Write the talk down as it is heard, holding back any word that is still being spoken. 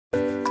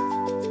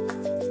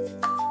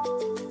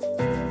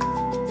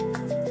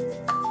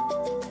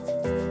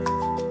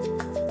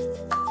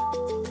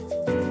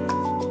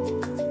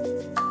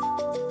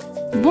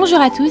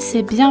Bonjour à tous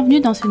et bienvenue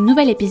dans ce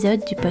nouvel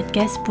épisode du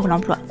podcast pour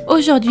l'emploi.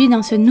 Aujourd'hui,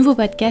 dans ce nouveau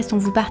podcast, on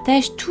vous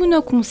partage tous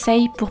nos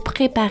conseils pour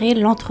préparer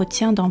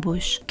l'entretien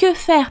d'embauche. Que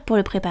faire pour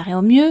le préparer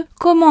au mieux?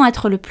 Comment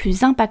être le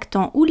plus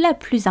impactant ou la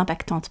plus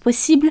impactante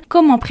possible?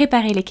 Comment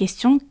préparer les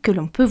questions que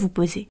l'on peut vous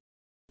poser?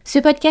 Ce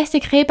podcast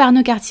est créé par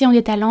Nos Quartiers ont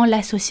des talents,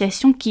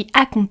 l'association qui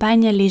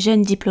accompagne les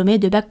jeunes diplômés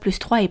de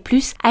Bac+3 et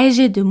plus,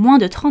 âgés de moins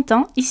de 30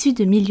 ans, issus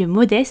de milieux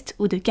modestes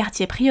ou de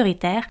quartiers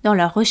prioritaires, dans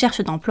leur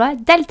recherche d'emploi,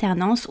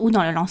 d'alternance ou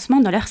dans le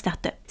lancement de leur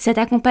start-up. Cet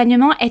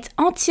accompagnement est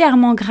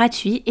entièrement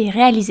gratuit et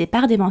réalisé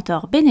par des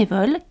mentors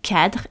bénévoles,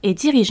 cadres et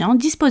dirigeants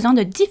disposant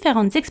de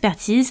différentes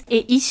expertises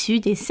et issus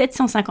des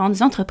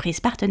 750 entreprises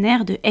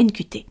partenaires de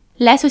NQT.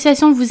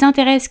 L'association vous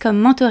intéresse comme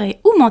mentoré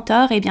ou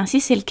mentor, et bien si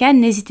c'est le cas,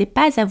 n'hésitez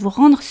pas à vous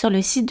rendre sur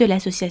le site de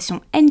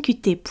l'association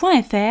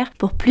nqt.fr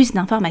pour plus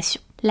d'informations.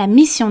 La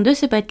mission de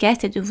ce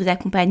podcast est de vous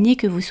accompagner,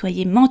 que vous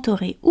soyez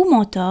mentoré ou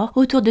mentor,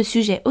 autour de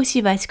sujets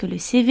aussi vastes que le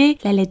CV,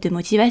 la lettre de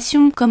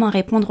motivation, comment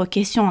répondre aux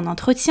questions en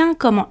entretien,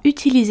 comment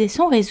utiliser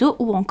son réseau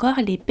ou encore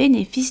les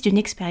bénéfices d'une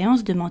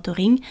expérience de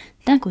mentoring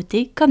d'un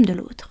côté comme de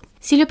l'autre.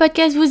 Si le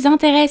podcast vous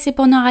intéresse et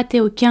pour n'en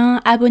rater aucun,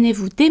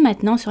 abonnez-vous dès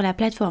maintenant sur la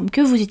plateforme que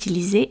vous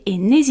utilisez et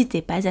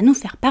n'hésitez pas à nous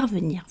faire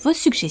parvenir vos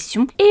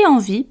suggestions et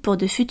envies pour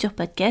de futurs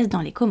podcasts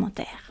dans les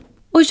commentaires.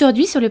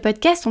 Aujourd'hui sur le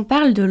podcast, on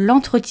parle de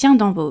l'entretien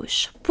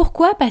d'embauche.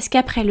 Pourquoi? Parce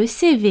qu'après le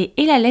CV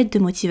et la lettre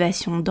de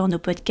motivation dans nos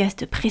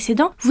podcasts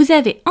précédents, vous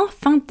avez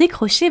enfin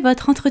décroché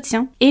votre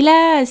entretien. Et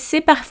là, c'est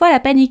parfois la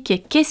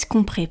panique. Qu'est-ce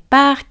qu'on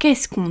prépare?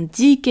 Qu'est-ce qu'on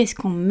dit? Qu'est-ce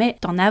qu'on met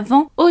en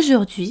avant?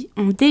 Aujourd'hui,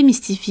 on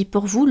démystifie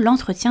pour vous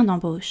l'entretien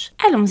d'embauche.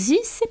 Allons-y,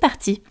 c'est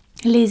parti!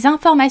 Les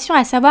informations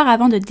à savoir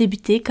avant de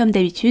débuter, comme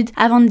d'habitude.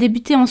 Avant de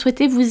débuter, on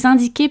souhaitait vous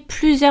indiquer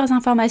plusieurs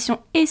informations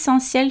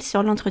essentielles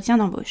sur l'entretien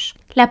d'embauche.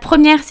 La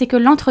première, c'est que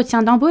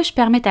l'entretien d'embauche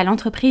permet à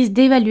l'entreprise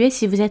d'évaluer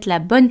si vous êtes la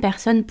bonne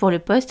personne pour le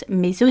poste,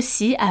 mais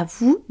aussi à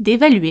vous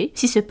d'évaluer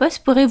si ce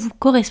poste pourrait vous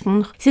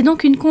correspondre. C'est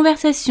donc une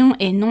conversation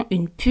et non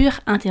une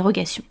pure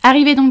interrogation.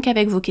 Arrivez donc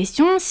avec vos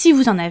questions, si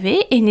vous en avez,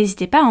 et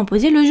n'hésitez pas à en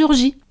poser le jour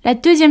J. La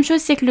deuxième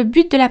chose, c'est que le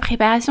but de la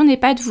préparation n'est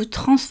pas de vous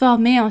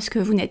transformer en ce que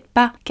vous n'êtes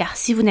pas, car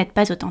si vous n'êtes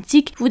pas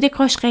authentique, vous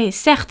décrocherez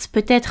certes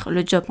peut-être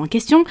le job en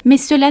question, mais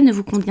cela ne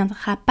vous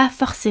conviendra pas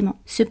forcément.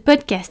 Ce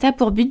podcast a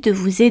pour but de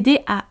vous aider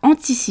à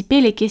anticiper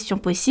les questions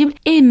possibles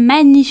et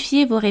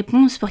magnifier vos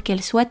réponses pour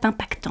qu'elles soient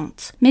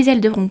impactantes. Mais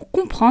elles devront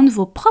comprendre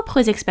vos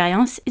propres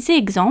expériences et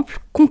exemples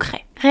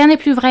concrets. Rien n'est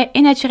plus vrai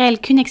et naturel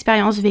qu'une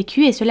expérience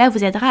vécue et cela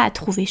vous aidera à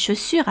trouver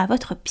chaussure à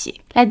votre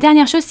pied. La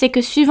dernière chose, c'est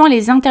que suivant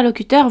les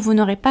interlocuteurs, vous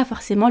n'aurez pas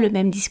forcément le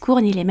même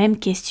discours ni les mêmes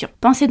questions.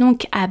 Pensez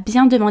donc à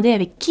bien demander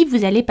avec qui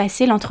vous allez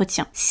passer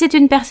l'entretien. Si c'est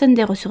une personne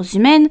des ressources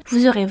humaines,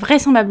 vous aurez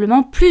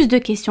vraisemblablement plus de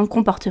questions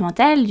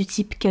comportementales du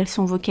type quelles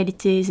sont vos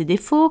qualités et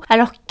défauts,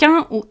 alors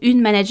qu'un ou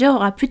une manager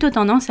aura plutôt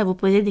tendance à vous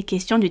poser des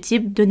questions du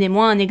type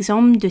donnez-moi un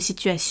exemple de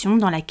situation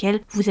dans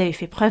laquelle vous avez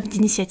fait preuve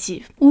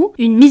d'initiative, ou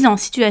une mise en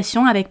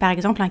situation avec par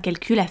exemple un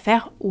calcul à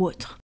faire ou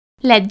autre.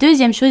 La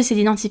deuxième chose, c'est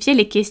d'identifier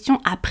les questions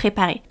à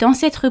préparer. Dans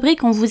cette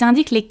rubrique, on vous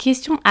indique les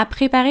questions à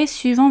préparer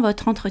suivant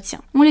votre entretien.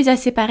 On les a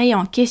séparées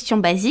en questions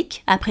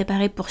basiques, à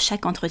préparer pour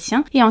chaque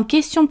entretien, et en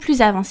questions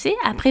plus avancées,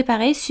 à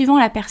préparer suivant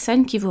la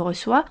personne qui vous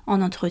reçoit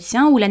en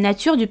entretien ou la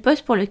nature du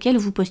poste pour lequel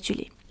vous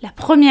postulez. La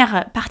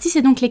première partie,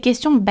 c'est donc les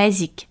questions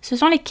basiques. Ce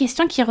sont les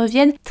questions qui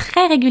reviennent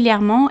très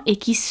régulièrement et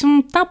qui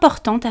sont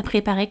importantes à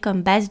préparer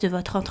comme base de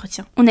votre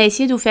entretien. On a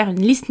essayé de vous faire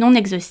une liste non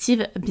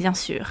exhaustive, bien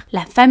sûr.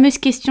 La fameuse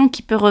question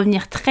qui peut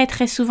revenir très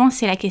souvent,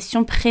 c'est la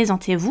question «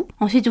 Présentez-vous ».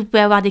 Ensuite, vous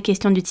pouvez avoir des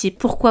questions du type «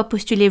 Pourquoi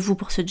postulez-vous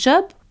pour ce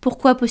job ?»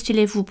 Pourquoi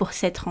postulez-vous pour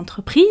cette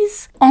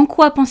entreprise? En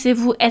quoi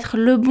pensez-vous être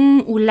le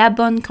bon ou la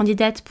bonne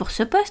candidate pour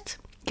ce poste?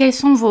 Quelles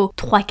sont vos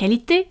 3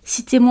 qualités?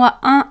 Citez-moi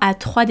 1 à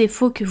 3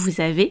 défauts que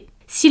vous avez.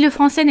 Si le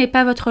français n'est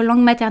pas votre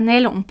langue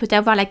maternelle, on peut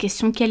avoir la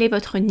question quel est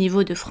votre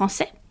niveau de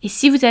français? Et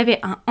si vous avez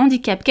un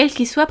handicap quel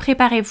qu'il soit,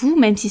 préparez-vous,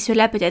 même si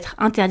cela peut être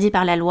interdit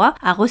par la loi,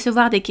 à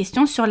recevoir des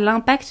questions sur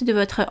l'impact de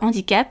votre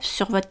handicap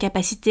sur votre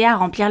capacité à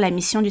remplir la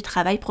mission du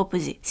travail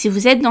proposé. Si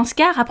vous êtes dans ce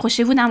cas,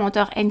 rapprochez-vous d'un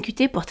mentor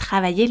NQT pour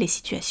travailler les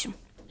situations.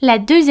 La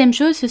deuxième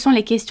chose, ce sont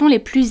les questions les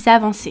plus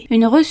avancées.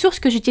 Une ressource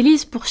que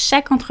j'utilise pour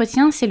chaque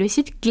entretien, c'est le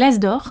site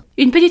Glassdoor.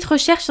 Une petite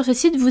recherche sur ce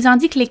site vous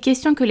indique les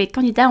questions que les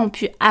candidats ont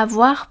pu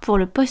avoir pour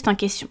le poste en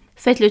question.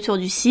 Faites le tour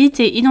du site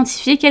et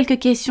identifiez quelques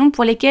questions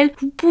pour lesquelles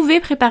vous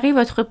pouvez préparer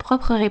votre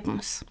propre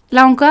réponse.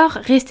 Là encore,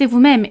 restez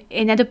vous-même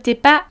et n'adoptez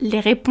pas les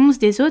réponses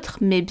des autres,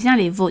 mais bien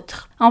les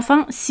vôtres.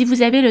 Enfin, si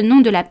vous avez le nom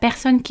de la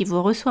personne qui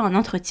vous reçoit en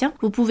entretien,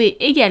 vous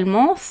pouvez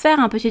également faire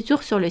un petit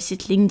tour sur le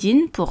site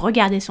LinkedIn pour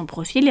regarder son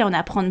profil et en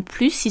apprendre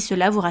plus si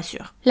cela vous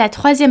rassure. La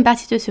troisième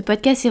partie de ce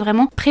podcast, c'est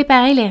vraiment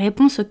préparer les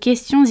réponses aux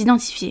questions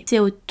identifiées. C'est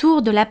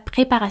autour de la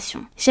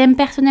préparation. J'aime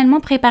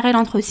personnellement préparer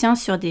l'entretien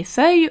sur des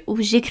feuilles où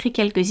j'écris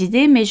quelques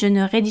idées, mais je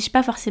ne rédige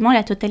pas forcément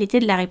la totalité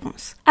de la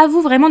réponse. À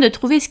vous vraiment de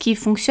trouver ce qui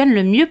fonctionne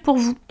le mieux pour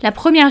vous. La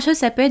première chose,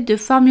 ça peut être de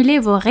formuler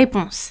vos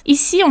réponses.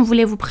 Ici, on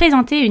voulait vous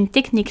présenter une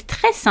technique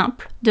très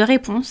simple de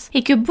réponse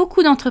et que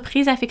beaucoup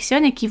d'entreprises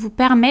affectionnent et qui vous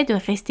permet de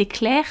rester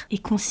clair et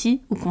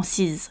concis ou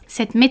concise.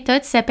 Cette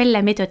méthode s'appelle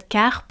la méthode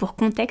CAR pour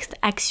contexte,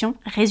 action,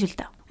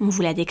 résultat. On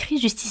vous la décrit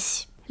juste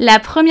ici. La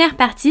première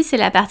partie, c'est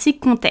la partie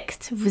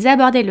contexte. Vous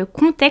abordez le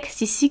contexte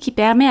ici qui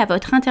permet à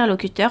votre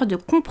interlocuteur de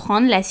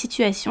comprendre la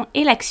situation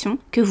et l'action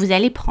que vous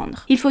allez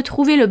prendre. Il faut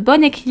trouver le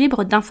bon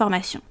équilibre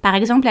d'informations. Par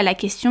exemple, à la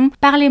question «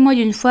 Parlez-moi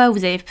d'une fois où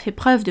vous avez fait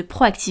preuve de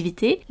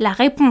proactivité », la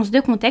réponse de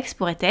contexte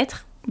pourrait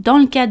être « Dans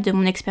le cadre de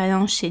mon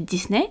expérience chez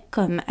Disney,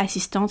 comme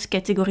assistante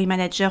catégorie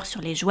manager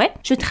sur les jouets,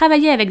 je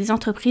travaillais avec des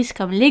entreprises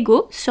comme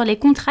Lego sur les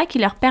contrats qui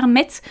leur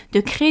permettent de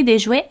créer des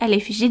jouets à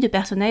l'effigie de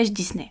personnages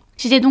Disney.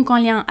 J'étais donc en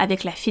lien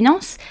avec la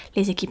finance,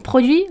 les équipes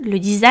produits, le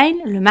design,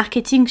 le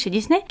marketing chez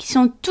Disney, qui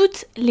sont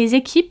toutes les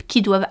équipes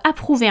qui doivent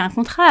approuver un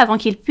contrat avant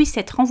qu'il puisse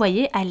être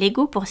envoyé à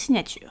Lego pour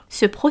signature.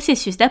 Ce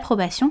processus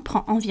d'approbation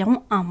prend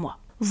environ 1 mois.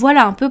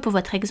 Voilà un peu pour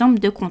votre exemple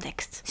de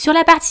contexte. Sur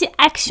la partie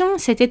action,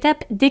 cette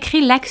étape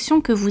décrit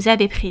l'action que vous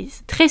avez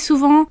prise. Très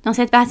souvent, dans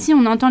cette partie,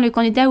 on entend le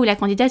candidat ou la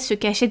candidate se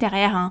cacher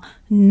derrière un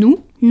 «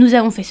 nous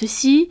avons fait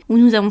ceci » ou «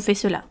 nous avons fait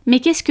cela ». Mais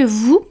qu'est-ce que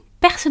vous,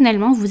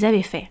 personnellement, vous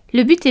avez fait?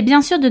 Le but est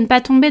bien sûr de ne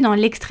pas tomber dans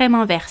l'extrême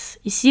inverse.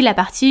 Ici, la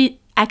partie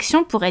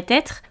action pourrait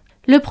être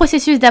le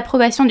processus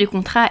d'approbation du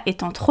contrat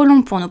étant trop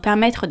long pour nous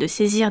permettre de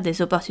saisir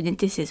des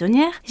opportunités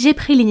saisonnières, j'ai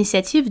pris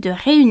l'initiative de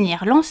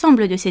réunir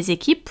l'ensemble de ces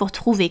équipes pour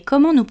trouver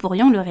comment nous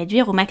pourrions le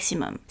réduire au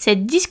maximum.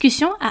 Cette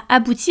discussion a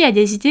abouti à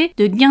des idées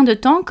de gain de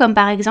temps, comme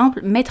par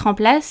exemple mettre en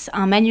place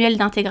un manuel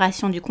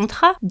d'intégration du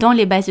contrat dans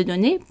les bases de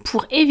données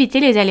pour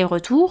éviter les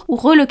allers-retours ou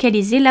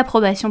relocaliser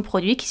l'approbation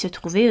produit qui se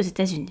trouvait aux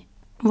États-Unis.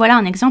 Voilà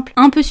un exemple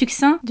un peu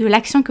succinct de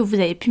l'action que vous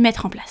avez pu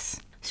mettre en place.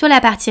 Sur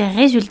la partie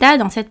résultat,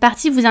 dans cette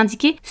partie, vous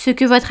indiquez ce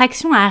que votre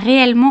action a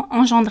réellement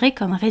engendré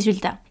comme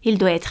résultat. Il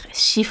doit être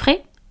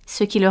chiffré,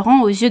 ce qui le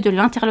rend aux yeux de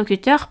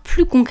l'interlocuteur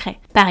plus concret.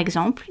 Par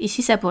exemple,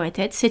 ici ça pourrait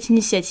être cette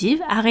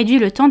initiative a réduit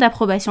le temps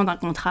d'approbation d'un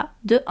contrat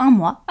de 1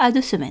 mois à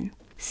 2 semaines.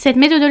 Cette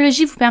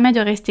méthodologie vous permet de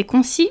rester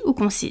concis ou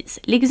concise.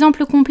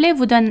 L'exemple complet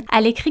vous donne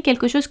à l'écrit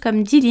quelque chose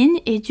comme 10 lignes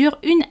et dure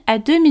 1 à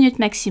 2 minutes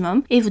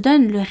maximum et vous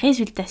donne le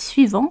résultat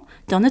suivant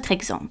dans notre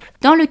exemple.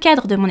 Dans le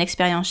cadre de mon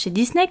expérience chez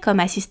Disney comme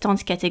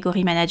assistante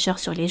catégorie manager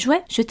sur les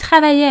jouets, je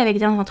travaillais avec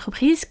des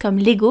entreprises comme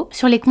Lego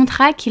sur les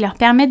contrats qui leur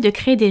permettent de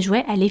créer des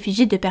jouets à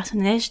l'effigie de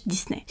personnages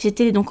Disney.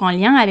 J'étais donc en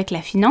lien avec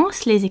la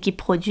finance, les équipes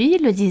produits,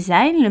 le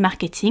design, le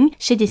marketing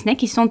chez Disney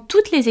qui sont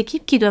toutes les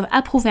équipes qui doivent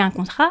approuver un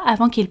contrat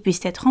avant qu'il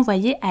puisse être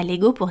envoyé à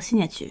Lego pour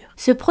signature.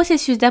 Ce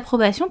processus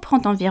d'approbation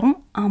prend environ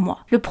 1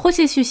 mois. Le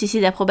processus ici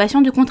d'approbation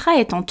du contrat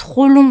étant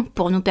trop long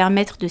pour nous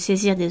permettre de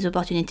saisir des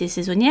opportunités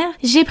saisonnières,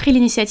 j'ai pris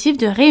l'initiative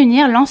de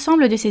réunir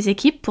l'ensemble de ces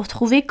équipes pour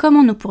trouver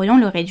comment nous pourrions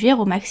le réduire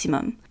au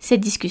maximum. Cette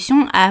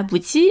discussion a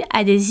abouti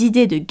à des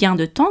idées de gain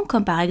de temps,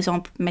 comme par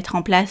exemple mettre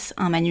en place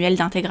un manuel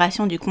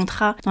d'intégration du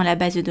contrat dans la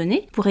base de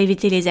données pour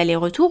éviter les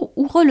allers-retours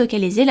ou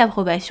relocaliser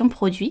l'approbation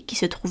produit qui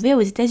se trouvait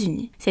aux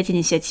États-Unis. Cette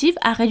initiative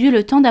a réduit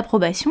le temps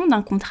d'approbation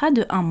d'un contrat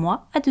de 1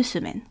 mois à 2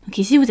 semaines. Donc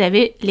ici, vous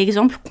avez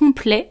l'exemple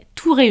complet,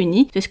 tout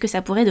réuni, de ce que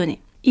ça pourrait donner.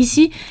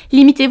 Ici,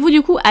 limitez-vous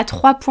du coup à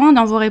 3 points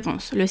dans vos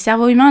réponses. Le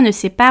cerveau humain ne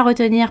sait pas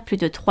retenir plus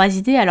de 3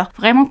 idées, alors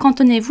vraiment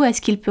cantonnez-vous à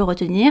ce qu'il peut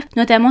retenir,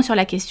 notamment sur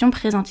la question «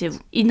 Présentez-vous ».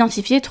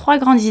 Identifiez 3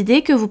 grandes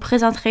idées que vous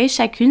présenterez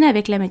chacune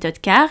avec la méthode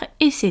CAR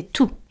et c'est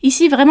tout.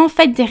 Ici, vraiment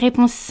faites des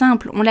réponses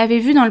simples. On l'avait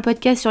vu dans le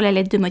podcast sur la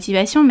lettre de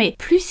motivation, mais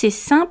plus c'est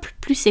simple,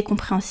 plus c'est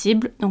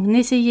compréhensible. Donc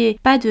n'essayez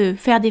pas de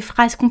faire des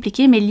phrases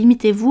compliquées, mais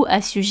limitez-vous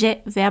à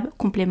sujet, verbe,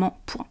 complément,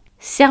 point.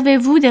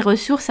 Servez-vous des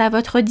ressources à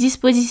votre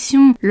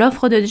disposition.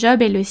 L'offre de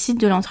job et le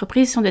site de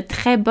l'entreprise sont de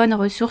très bonnes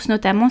ressources,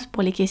 notamment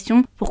pour les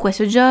questions « Pourquoi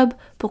ce job ?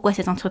 Pourquoi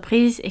cette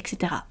entreprise ? »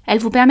 etc. Elles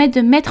vous permettent de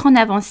mettre en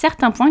avant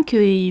certains points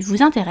qui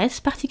vous intéressent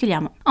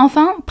particulièrement.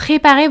 Enfin,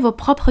 préparez vos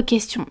propres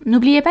questions.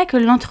 N'oubliez pas que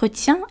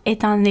l'entretien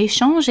est un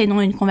échange et non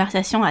une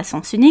conversation à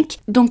sens unique.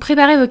 Donc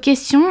préparez vos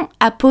questions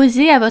à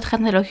poser à votre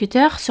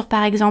interlocuteur sur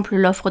par exemple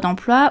l'offre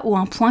d'emploi ou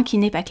un point qui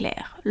n'est pas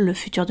clair. Le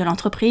futur de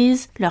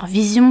l'entreprise, leur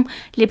vision,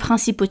 les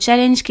principaux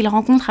challenges qu'ils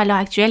rencontrent à l'heure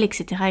actuelle,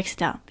 etc.,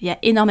 etc. Il y a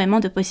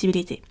énormément de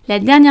possibilités. La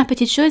dernière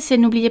petite chose, c'est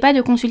n'oubliez pas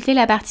de consulter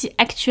la partie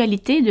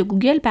actualité de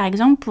Google, par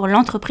exemple, pour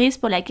l'entreprise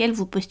pour laquelle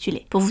vous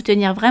postulez, pour vous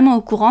tenir vraiment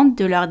au courant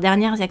de leurs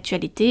dernières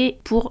actualités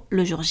pour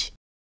le jour J.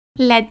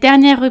 La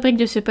dernière rubrique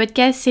de ce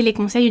podcast, c'est les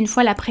conseils une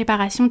fois la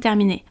préparation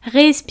terminée.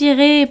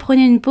 Respirez,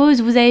 prenez une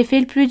pause, vous avez fait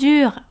le plus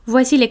dur.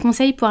 Voici les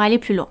conseils pour aller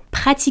plus loin.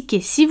 Pratiquez,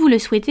 si vous le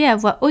souhaitez, à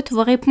voix haute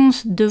vos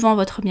réponses devant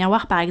votre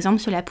miroir par exemple,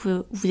 cela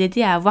peut vous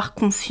aider à avoir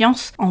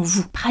confiance en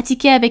vous.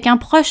 Pratiquez avec un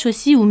proche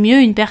aussi ou mieux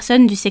une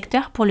personne du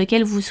secteur pour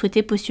lequel vous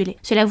souhaitez postuler.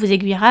 Cela vous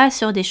aiguillera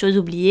sur des choses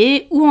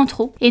oubliées ou en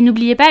trop. Et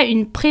n'oubliez pas,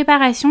 une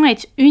préparation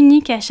est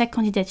unique à chaque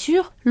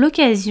candidature,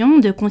 l'occasion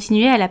de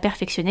continuer à la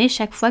perfectionner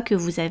chaque fois que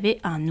vous avez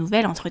un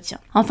nouvel entretien.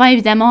 Enfin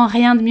évidemment,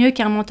 rien de mieux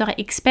qu'un mentor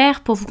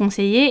expert pour vous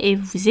conseiller et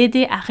vous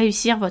aider à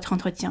réussir votre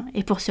entretien.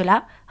 Et pour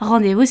cela,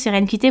 rendez-vous sur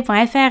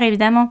nqt.fr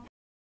évidemment.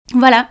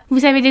 Voilà,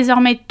 vous savez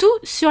désormais tout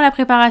sur la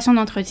préparation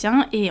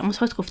d'entretien et on se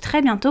retrouve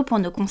très bientôt pour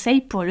nos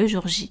conseils pour le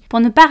jour J. Pour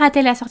ne pas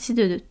rater la sortie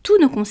de tous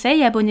nos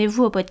conseils,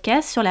 abonnez-vous au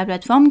podcast sur la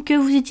plateforme que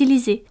vous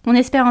utilisez. On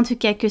espère en tout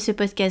cas que ce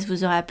podcast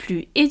vous aura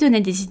plu et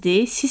donné des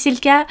idées. Si c'est le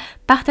cas,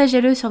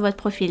 partagez-le sur votre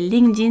profil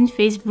LinkedIn,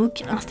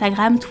 Facebook,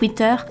 Instagram,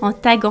 Twitter en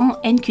taguant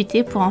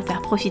NQT pour en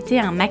faire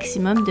profiter un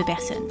maximum de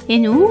personnes. Et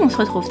nous, on se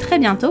retrouve très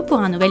bientôt pour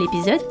un nouvel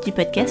épisode du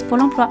podcast pour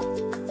l'emploi.